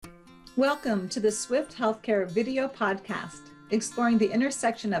Welcome to the Swift Healthcare video podcast, exploring the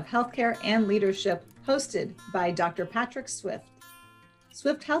intersection of healthcare and leadership, hosted by Dr. Patrick Swift.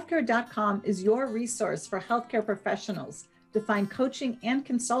 SwiftHealthcare.com is your resource for healthcare professionals to find coaching and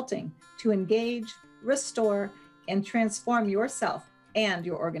consulting to engage, restore, and transform yourself and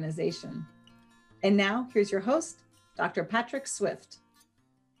your organization. And now, here's your host, Dr. Patrick Swift.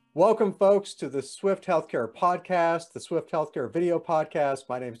 Welcome, folks, to the Swift Healthcare podcast, the Swift Healthcare video podcast.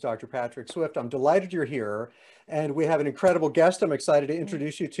 My name is Dr. Patrick Swift. I'm delighted you're here, and we have an incredible guest I'm excited to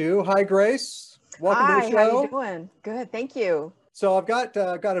introduce you to. Hi, Grace. Welcome to the show. Hi, how you doing? Good, thank you. So I've got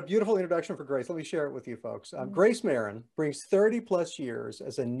a beautiful introduction for Grace. Let me share it with you, folks. Grace Marin brings 30 plus years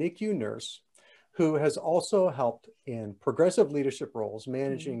as a NICU nurse who has also helped in progressive leadership roles,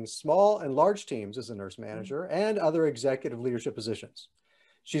 managing small and large teams as a nurse manager and other executive leadership positions.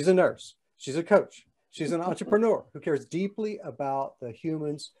 She's a nurse, she's a coach, she's an entrepreneur who cares deeply about the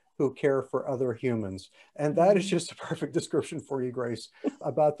humans who care for other humans. And that is just a perfect description for you, Grace,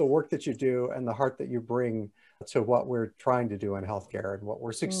 about the work that you do and the heart that you bring to what we're trying to do in healthcare and what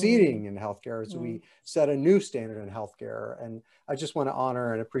we're succeeding in healthcare as we set a new standard in healthcare. And I just want to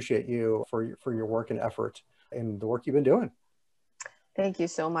honor and appreciate you for your work and effort in the work you've been doing. Thank you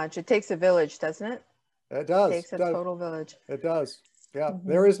so much. It takes a village, doesn't it? It does. It takes a total village. It does. Yeah,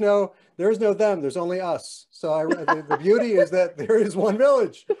 there is no them, there's only us. So the beauty is that there is one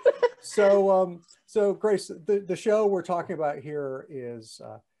village. So Grace, the show we're talking about here is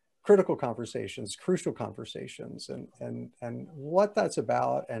critical conversations, crucial conversations, and what that's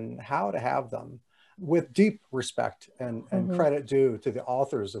about and how to have them with deep respect and credit due to the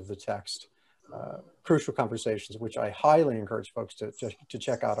authors of the text. Crucial Conversations, which I highly encourage folks to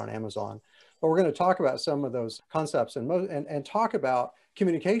check out on Amazon. But we're going to talk about some of those concepts and talk about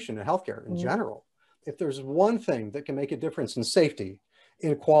communication in healthcare in general. If there's one thing that can make a difference in safety,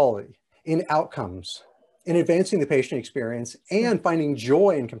 in quality, in outcomes, in advancing the patient experience, and finding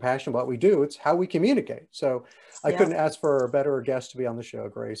joy and compassion in what we do, it's how we communicate. So I couldn't ask for a better guest to be on the show,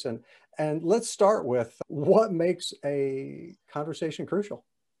 Grace. And let's start with what makes a conversation crucial.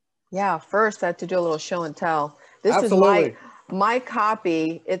 Yeah, first I have to do a little show and tell. This Absolutely. is my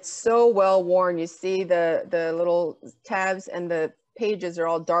copy. It's so well worn. You see the little tabs and the pages are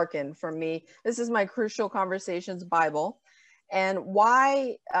all darkened for me. This is my Crucial Conversations Bible. And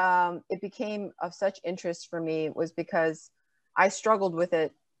why it became of such interest for me was because I struggled with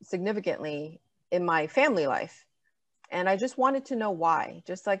it significantly in my family life. And I just wanted to know why.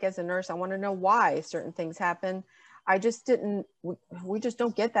 Just like as a nurse, I want to know why certain things happen. We just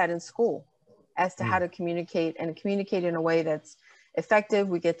don't get that in school as to how to communicate and communicate in a way that's effective.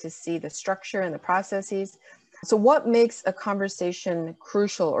 We get to see the structure and the processes. So what makes a conversation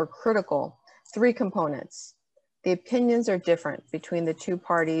crucial or critical? 3 components. The opinions are different between the 2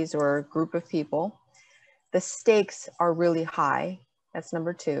 parties or a group of people. The stakes are really high. That's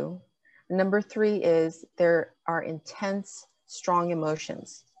number 2. Number 3 is there are intense, strong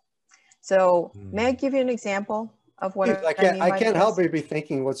emotions. So may I give you an example of what I can't help but be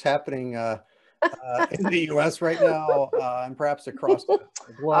thinking what's happening in the U.S. right now and perhaps across the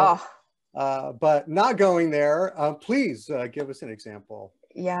globe. But not going there, please give us an example.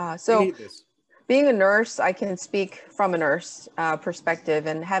 Yeah, so being a nurse, I can speak from a nurse perspective,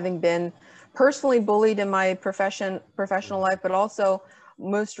 and having been personally bullied in my professional life, but also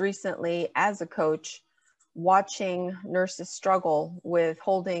most recently as a coach, watching nurses struggle with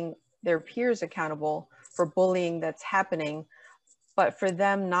holding their peers accountable for bullying that's happening, but for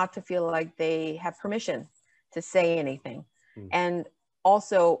them not to feel like they have permission to say anything, and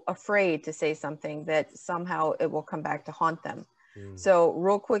also afraid to say something that somehow it will come back to haunt them. So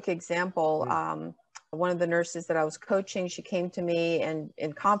real quick example, one of the nurses that I was coaching, she came to me and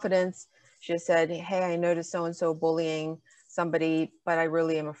in confidence, she said, hey, I noticed so-and-so bullying somebody, but I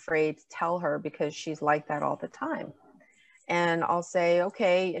really am afraid to tell her because she's like that all the time. And I'll say,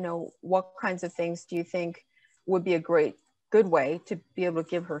 okay, what kinds of things do you think would be a good way to be able to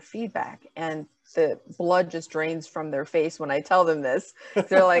give her feedback? And the blood just drains from their face when I tell them this.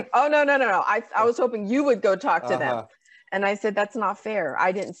 They're like, oh, no. I was hoping you would go talk to them. And I said, that's not fair.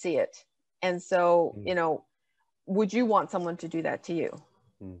 I didn't see it. And so, would you want someone to do that to you?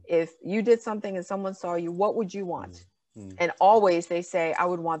 If you did something and someone saw you, what would you want? And always they say, I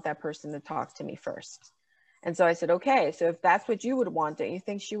would want that person to talk to me first. And so I said, okay, so if that's what you would want, don't you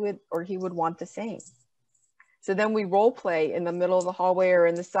think she would or he would want the same? So then we role play in the middle of the hallway or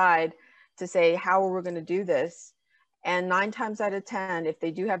in the side to say, how are we going to do this? And 9 times out of 10, if they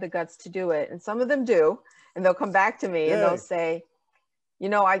do have the guts to do it, and some of them do, and they'll come back to me and they'll say,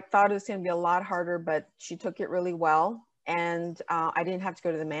 I thought it was going to be a lot harder, but she took it really well. and I didn't have to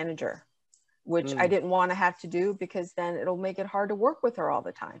go to the manager, which I didn't want to have to do, because then it'll make it hard to work with her all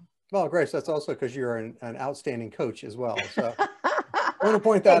the time. Well, Grace, that's also because you're an outstanding coach as well. So I want to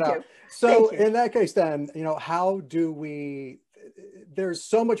point that out. So in that case, then, you know, how do we, there's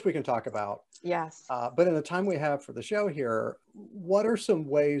so much we can talk about. Yes. But in the time we have for the show here, what are some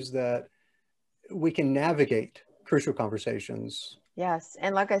ways that we can navigate crucial conversations? Yes.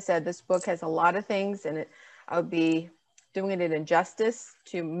 And like I said, this book has a lot of things, and I would be doing it an injustice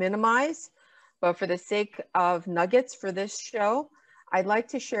to minimize, but for the sake of nuggets for this show, I'd like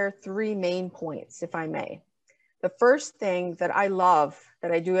to share 3 main points, if I may. The first thing that I love,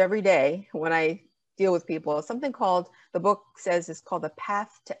 that I do every day when I deal with people, is something called, the book says, is called the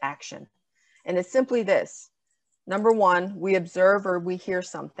path to action. And it's simply this. Number 1, we observe or we hear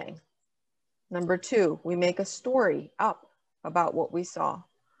something. Number 2, we make a story up about what we saw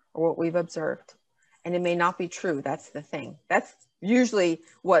or what we've observed. And it may not be true. That's the thing. That's usually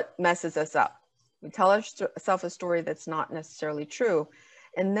what messes us up. We tell ourselves a story that's not necessarily true.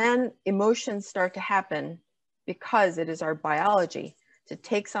 And then emotions start to happen, because it is our biology to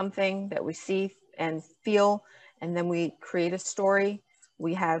take something that we see and feel, and then we create a story.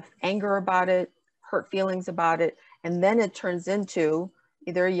 We have anger about it, hurt feelings about it, and then it turns into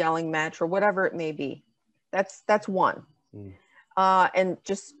either a yelling match or whatever it may be. That's one. And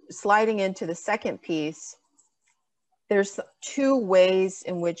just sliding into the second piece, there's 2 ways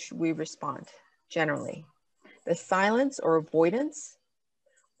in which we respond generally: the silence or avoidance,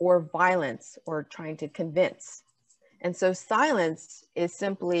 or violence or trying to convince. And so silence is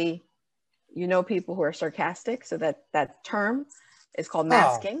simply, you know, people who are sarcastic. So that term is called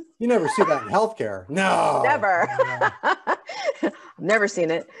masking. Oh, you never see that in healthcare. No. Never. I've never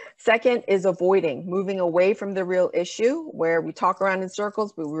seen it. Second is avoiding, moving away from the real issue, where we talk around in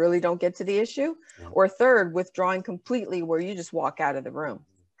circles, but we really don't get to the issue. Yeah. Or third, withdrawing completely, where you just walk out of the room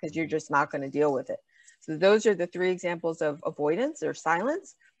because you're just not going to deal with it. So those are the 3 examples of avoidance or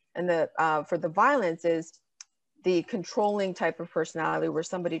silence. And for the violence is the controlling type of personality, where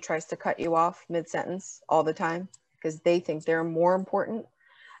somebody tries to cut you off mid-sentence all the time because they think they're more important.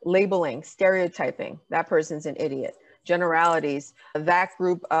 Labeling, stereotyping, that person's an idiot. Generalities, that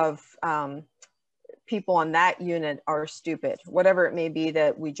group of people on that unit are stupid, whatever it may be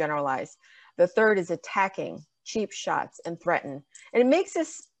that we generalize. The third is attacking, cheap shots, and threaten. And it makes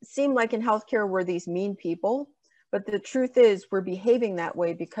us seem like in healthcare we're these mean people, but the truth is we're behaving that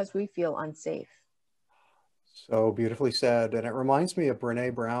way because we feel unsafe. So beautifully said. And it reminds me of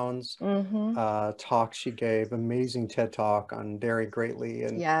Brene Brown's talk she gave, amazing TED talk on Daring Greatly,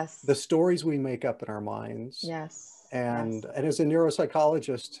 and the stories we make up in our minds. And as a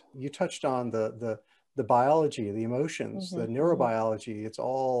neuropsychologist, you touched on the biology, the emotions, the neurobiology. It's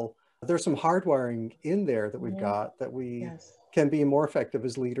all, there's some hardwiring in there that we've got that we can be more effective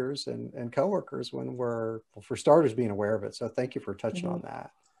as leaders and coworkers when we're, well, for starters, being aware of it. So thank you for touching on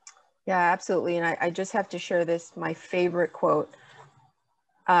that. Yeah, absolutely. And I just have to share this, my favorite quote.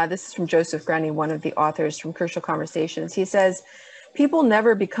 This is from Joseph Grenny, one of the authors from Crucial Conversations. He says, people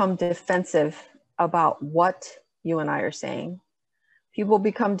never become defensive about what you and I are saying. People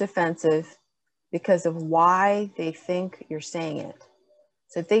become defensive because of why they think you're saying it.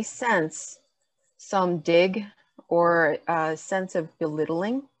 So if they sense some dig or a sense of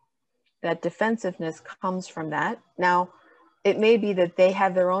belittling, that defensiveness comes from that. Now, it may be that they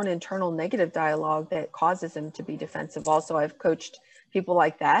have their own internal negative dialogue that causes them to be defensive. Also, I've coached people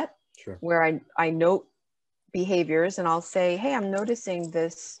like that, where I note behaviors and I'll say, hey, I'm noticing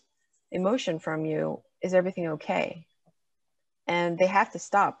this emotion from you. Is everything okay? And they have to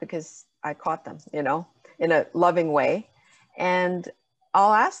stop because I caught them, you know, in a loving way. And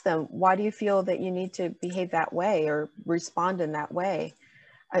I'll ask them, why do you feel that you need to behave that way or respond in that way?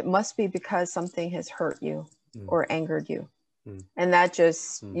 It must be because something has hurt you or angered you. And that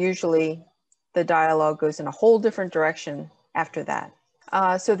just usually the dialogue goes in a whole different direction after that.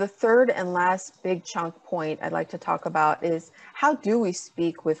 So the third and last big chunk point I'd like to talk about is, how do we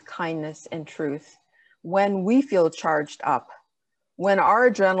speak with kindness and truth when we feel charged up? When our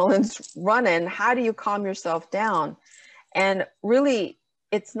adrenaline's running, how do you calm yourself down? And really,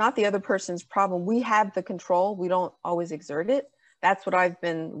 it's not the other person's problem. We have the control. We don't always exert it. That's what I've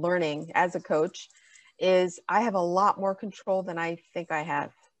been learning as a coach, is I have a lot more control than I think I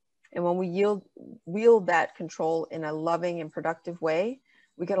have. And when we wield that control in a loving and productive way,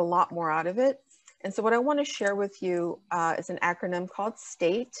 we get a lot more out of it. And so what I want to share with you is an acronym called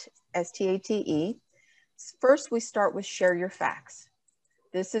STATE, S-T-A-T-E. First, we start with share your facts.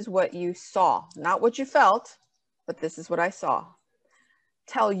 This is what you saw, not what you felt, but this is what I saw.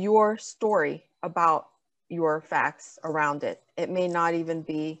 Tell your story about your facts around it. It may not even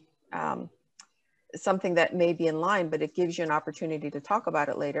be something that may be in line, but it gives you an opportunity to talk about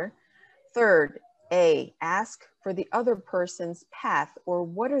it later. Third, A, ask for the other person's path, or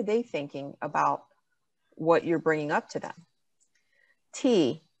what are they thinking about what you're bringing up to them.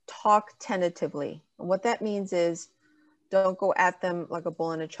 T, talk tentatively. And what that means is don't go at them like a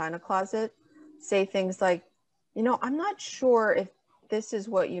bull in a china closet. Say things like, you know, I'm not sure if this is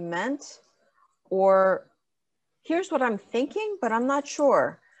what you meant, or here's what I'm thinking, but I'm not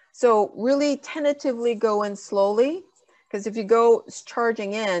sure. So really tentatively go in slowly, because if you go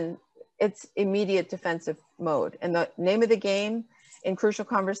charging in, it's immediate defensive mode. And the name of the game in crucial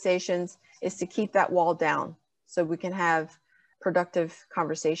conversations is to keep that wall down so we can have productive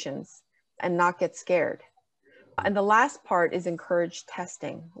conversations and not get scared. And the last part is encourage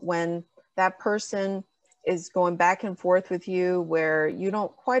testing. When that person is going back and forth with you where you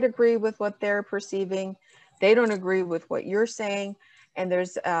don't quite agree with what they're perceiving, they don't agree with what you're saying, and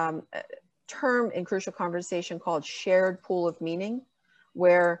there's a term in crucial conversation called shared pool of meaning,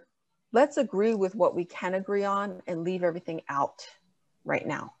 where let's agree with what we can agree on and leave everything out right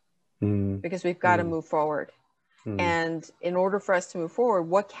now, because we've got to move forward. And in order for us to move forward,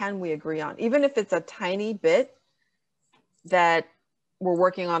 what can we agree on? Even if it's a tiny bit that we're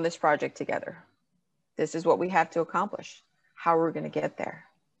working on this project together. This is what we have to accomplish. How are we going to get there?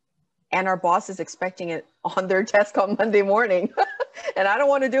 And our boss is expecting it on their desk on Monday morning. And I don't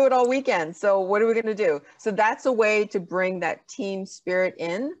want to do it all weekend. So what are we going to do? So that's a way to bring that team spirit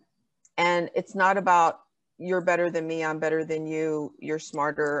in. And it's not about you're better than me, I'm better than you, you're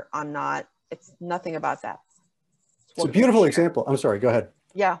smarter, I'm not. It's nothing about that. It's a beautiful example. I'm sorry, go ahead.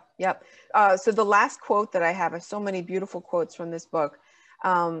 Yeah, yep. So the last quote that I have so many beautiful quotes from this book.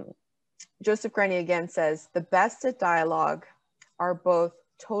 Joseph Grenny again says, the best at dialogue are both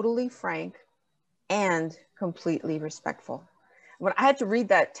totally frank and completely respectful. When I had to read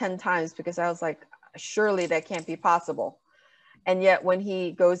that 10 times because I was like, surely that can't be possible. And yet when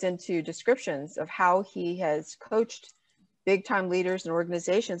he goes into descriptions of how he has coached big time leaders and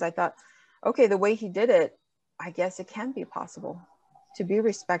organizations, I thought, okay, the way he did it, I guess it can be possible to be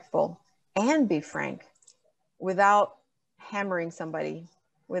respectful and be frank without hammering somebody,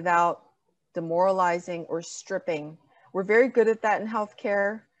 without demoralizing or stripping. We're very good at that in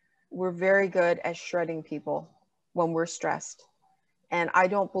healthcare. We're very good at shredding people when we're stressed. And I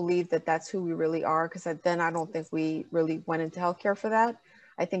don't believe that that's who we really are, because then I don't think we really went into healthcare for that.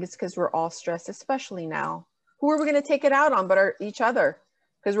 I think it's because we're all stressed, especially now. Who are we going to take it out on but each other?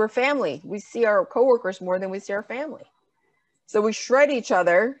 Because we're family. We see our coworkers more than we see our family. So we shred each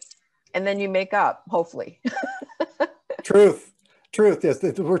other and then you make up, hopefully. Truth. Yes,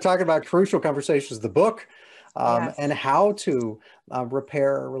 we're talking about Crucial Conversations, the book, Yes. and how to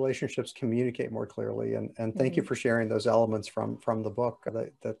repair relationships, communicate more clearly. And thank you for sharing those elements from the book.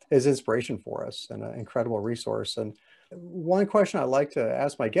 That is inspiration for us and an incredible resource. And one question I'd like to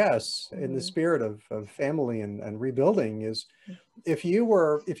ask my guests in the spirit of family and rebuilding is, if you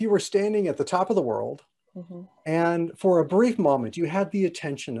were standing at the top of the world, and for a brief moment, you had the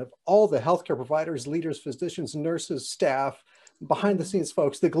attention of all the healthcare providers, leaders, physicians, nurses, staff, behind the scenes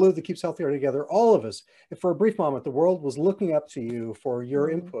folks, the glue that keeps healthcare together, all of us. If for a brief moment, the world was looking up to you for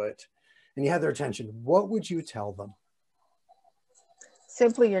your input and you had their attention, what would you tell them?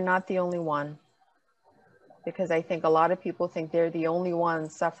 Simply, you're not the only one. Because I think a lot of people think they're the only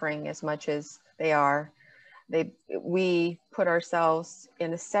ones suffering as much as they are. We put ourselves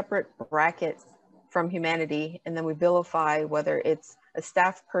in a separate bracket from humanity, and then we vilify, whether it's a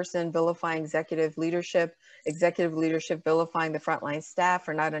staff person vilifying executive leadership vilifying the frontline staff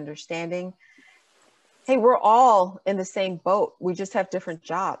for not understanding. Hey, we're all in the same boat. We just have different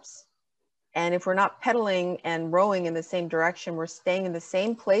jobs. And if we're not pedaling and rowing in the same direction, we're staying in the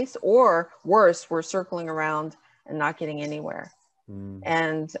same place, or worse, we're circling around and not getting anywhere.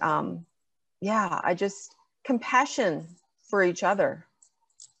 And compassion for each other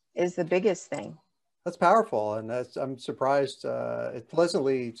is the biggest thing. That's powerful. And I'm surprised, it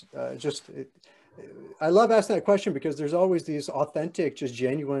pleasantly I love asking that question, because there's always these authentic, just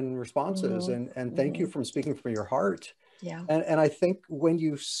genuine responses. And thank you for speaking from your heart. Yeah. And I think when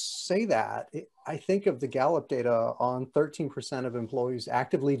you say that, I think of the Gallup data on 13% of employees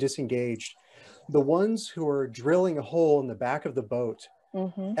actively disengaged, the ones who are drilling a hole in the back of the boat,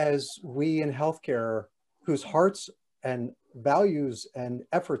 as we in healthcare, whose hearts and values and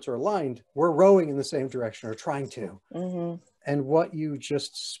efforts are aligned, we're rowing in the same direction, or trying to. And what you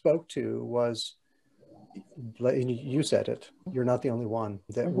just spoke to was, you said it, you're not the only one,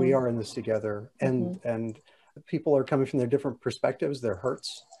 that we are in this together. And people are coming from their different perspectives, their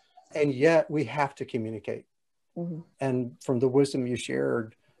hurts, And yet we have to communicate. Mm-hmm. And from the wisdom you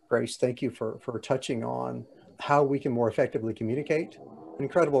shared, Grace, thank you for touching on how we can more effectively communicate. An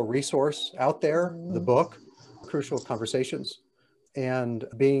incredible resource out there, the book, Crucial Conversations, and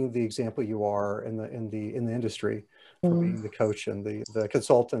being the example you are in the industry for being the coach and the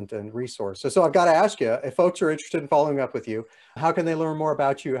consultant and resource. So I've got to ask you, if folks are interested in following up with you, how can they learn more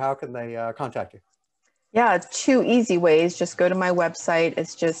about you? How can they contact you? Yeah, 2 easy ways. Just go to my website.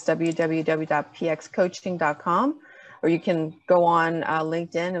 It's just www.pxcoaching.com, or you can go on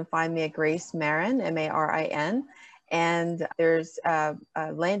LinkedIn and find me at Grace Marin, M-A-R-I-N. And there's a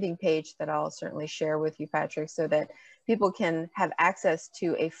landing page that I'll certainly share with you, Patrick, so that people can have access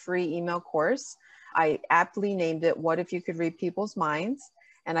to a free email course. I aptly named it, What If You Could Read People's Minds?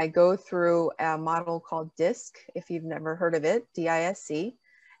 And I go through a model called DISC, if you've never heard of it, D-I-S-C.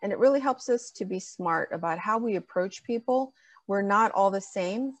 And it really helps us to be smart about how we approach people. We're not all the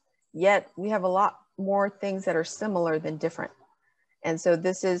same, yet we have a lot more things that are similar than different. And so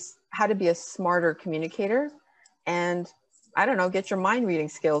this is how to be a smarter communicator and, I don't know, get your mind reading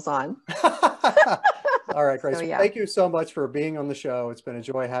skills on. All right, Grace. So, yeah. Thank you so much for being on the show. It's been a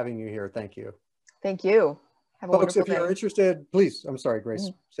joy having you here. Thank you. Thank you. Have a Folks, wonderful if you're day. interested, please, I'm sorry, Grace,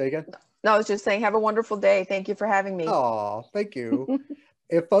 say again. No, I was just saying, have a wonderful day. Thank you for having me. Oh, thank you.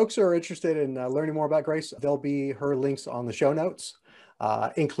 If folks are interested in learning more about Grace, there'll be her links on the show notes,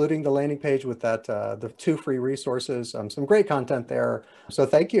 including the landing page with that the 2 free resources, some great content there. So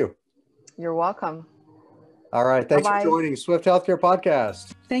thank you. You're welcome. All right. Thanks Bye-bye. for joining Swift Healthcare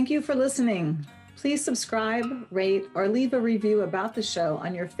Podcast. Thank you for listening. Please subscribe, rate, or leave a review about the show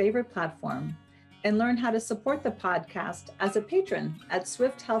on your favorite platform, and learn how to support the podcast as a patron at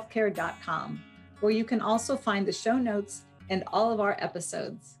swifthealthcare.com, where you can also find the show notes and all of our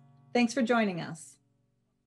episodes. Thanks for joining us.